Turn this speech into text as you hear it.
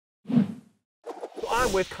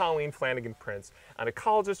I'm with Colleen Flannigan-Pritz, an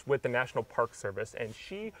ecologist with the National Park Service, and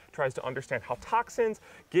she tries to understand how toxins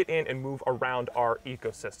get in and move around our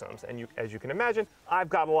ecosystems. And as you can imagine, I've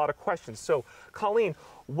got a lot of questions. So, Colleen,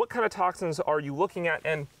 what kind of toxins are you looking at,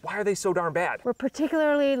 and why are they so darn bad? We're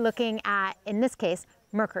particularly looking at, in this case,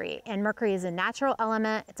 mercury. And mercury is a natural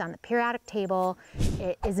element. It's on the periodic table.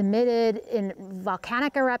 It is emitted in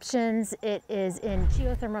volcanic eruptions. It is in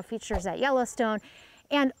geothermal features at Yellowstone.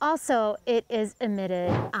 And also it is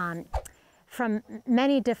emitted from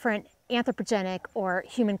many different anthropogenic or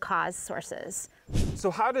human-caused sources.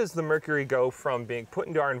 So how does the mercury go from being put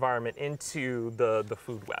into our environment into the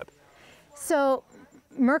food web? So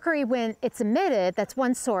mercury, when it's emitted, that's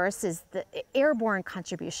one source, is the airborne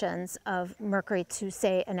contributions of mercury to,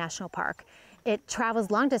 say, a national park. It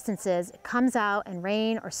travels long distances, it comes out in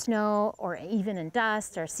rain or snow or even in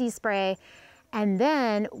dust or sea spray. And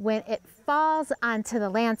then when it falls onto the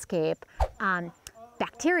landscape,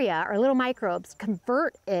 bacteria or little microbes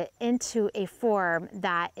convert it into a form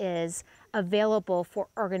that is available for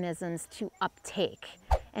organisms to uptake.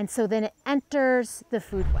 And so then it enters the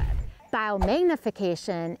food web.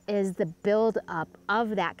 Biomagnification is the buildup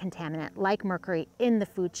of that contaminant, like mercury, in the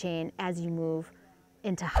food chain as you move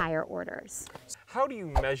into higher orders. How do you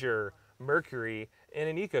measure mercury in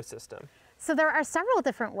an ecosystem? So there are several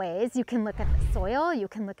different ways. You can look at the soil, you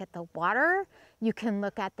can look at the water, you can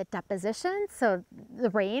look at the deposition, so the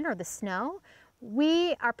rain or the snow.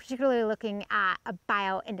 We are particularly looking at a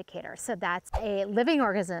bioindicator. So that's a living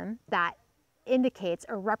organism that indicates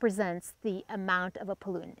or represents the amount of a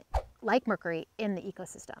pollutant, like mercury, in the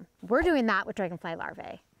ecosystem. We're doing that with dragonfly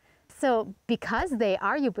larvae. So because they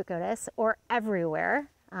are ubiquitous or everywhere,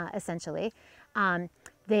 essentially,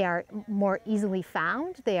 they are more easily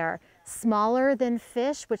found. They are smaller than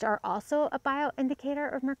fish, which are also a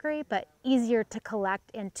bioindicator of mercury, but easier to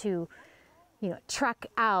collect and to, truck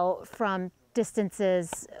out from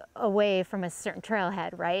distances away from a certain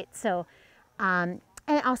trailhead, right? So, and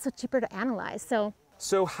also cheaper to analyze.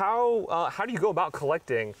 So how do you go about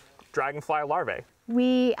collecting dragonfly larvae?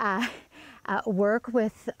 We work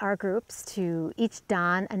with our groups to each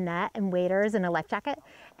don a net and waders and a life jacket,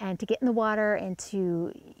 and to get in the water and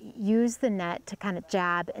to use the net to kind of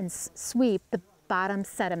jab and sweep the bottom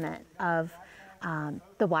sediment of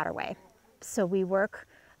the waterway. So we work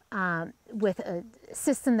with a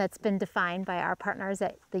system that's been defined by our partners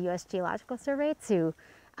at the U.S. Geological Survey to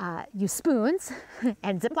use spoons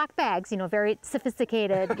and Ziploc bags, very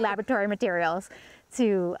sophisticated laboratory materials,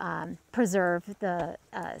 to preserve the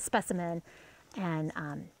specimen and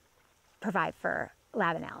provide for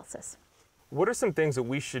lab analysis. What are some things that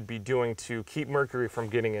we should be doing to keep mercury from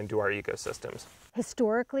getting into our ecosystems?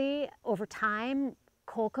 Historically, over time,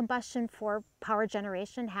 coal combustion for power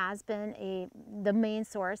generation has been the main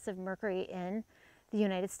source of mercury in the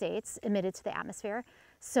United States emitted to the atmosphere.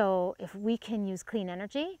 So if we can use clean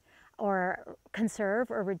energy or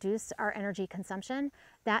conserve or reduce our energy consumption,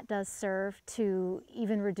 that does serve to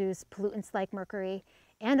even reduce pollutants like mercury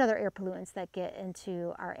and other air pollutants that get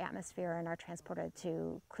into our atmosphere and are transported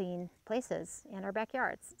to clean places in our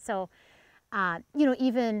backyards. So,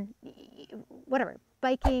 even whatever,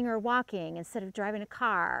 biking or walking instead of driving a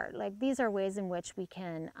car, like these are ways in which we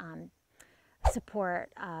can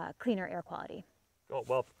support cleaner air quality. Oh,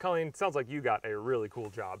 well, Colleen, it sounds like you got a really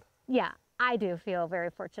cool job. Yeah, I do feel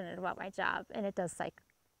very fortunate about my job, and it does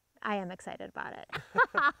I am excited about it.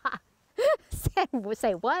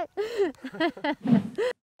 Say what?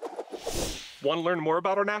 Want to learn more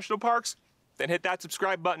about our national parks? Then hit that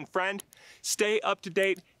subscribe button, friend. Stay up to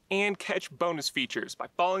date and catch bonus features by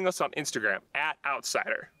following us on Instagram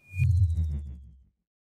 @Outsider.